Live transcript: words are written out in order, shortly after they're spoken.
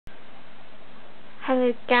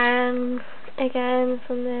Hello again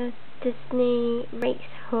from the Disney race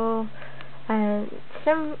haul, and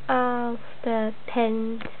some of the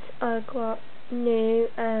pins I got new.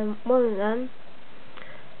 One of them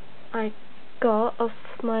I got off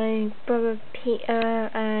my brother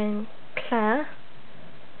Peter and Claire.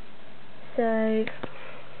 So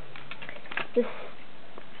this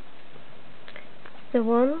the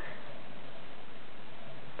one,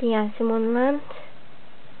 the Alice in Wonderland.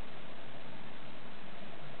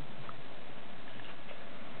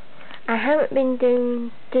 I haven't been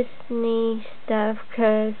doing Disney stuff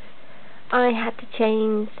because I had to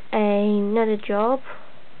change another job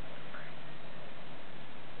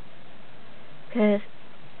because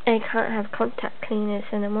I can't have contact cleaners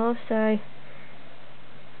anymore, so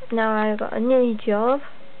now I've got a new job.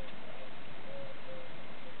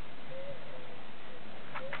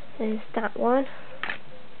 There's that one.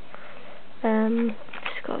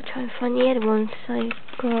 Just gotta try and find the other ones. So I've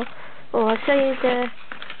got, I'll show you the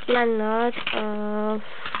landlord of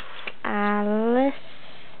Alice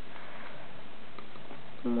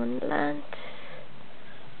in Wonderland.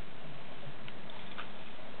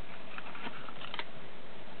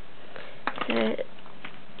 So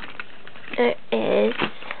it is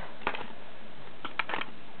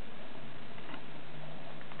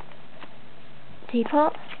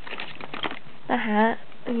teapot, the hat,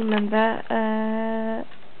 remember,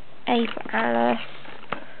 A for Alice,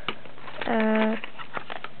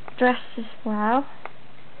 dress as well.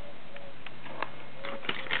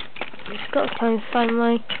 Just got to try and find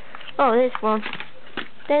my, there's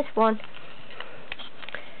one,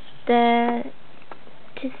 the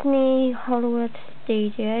Disney Hollywood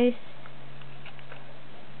Studios.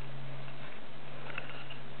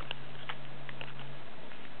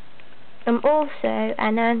 I'm also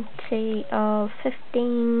an auntie of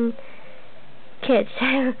 15 kids,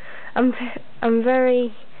 so I'm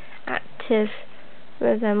very active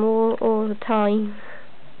with them all the time.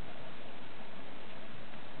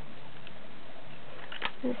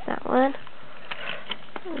 There's that one.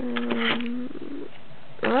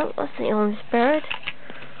 What's the orange bird?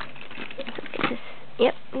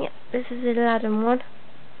 Yep, this is the Aladdin one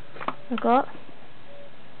I got.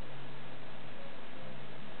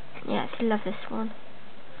 Yes, I love this one.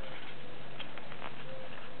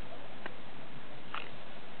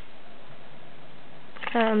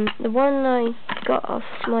 The one I got off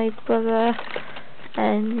my brother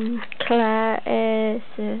and Claire is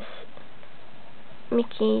this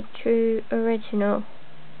Mickey True Original,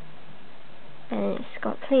 and it's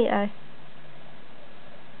got Pluto.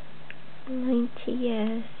 90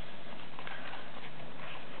 years.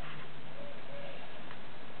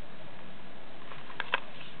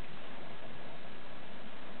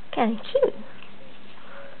 Kinda cute.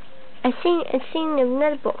 I've seen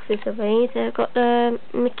another boxes of these. They've got the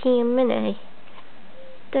Mickey and Minnie.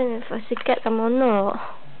 Don't know if I should get them or not.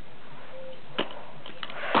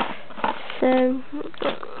 So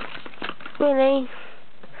really,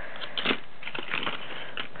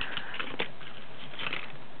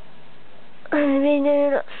 I've been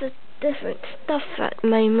doing lots of different stuff at the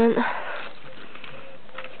moment.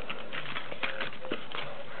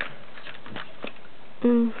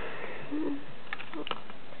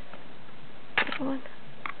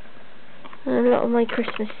 A lot of my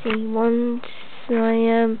Christmassy ones,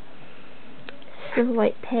 my Snow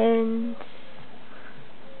White pins.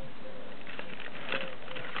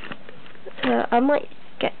 So I might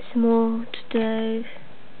get some more to do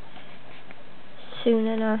soon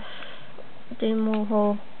enough. Do more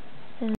haul.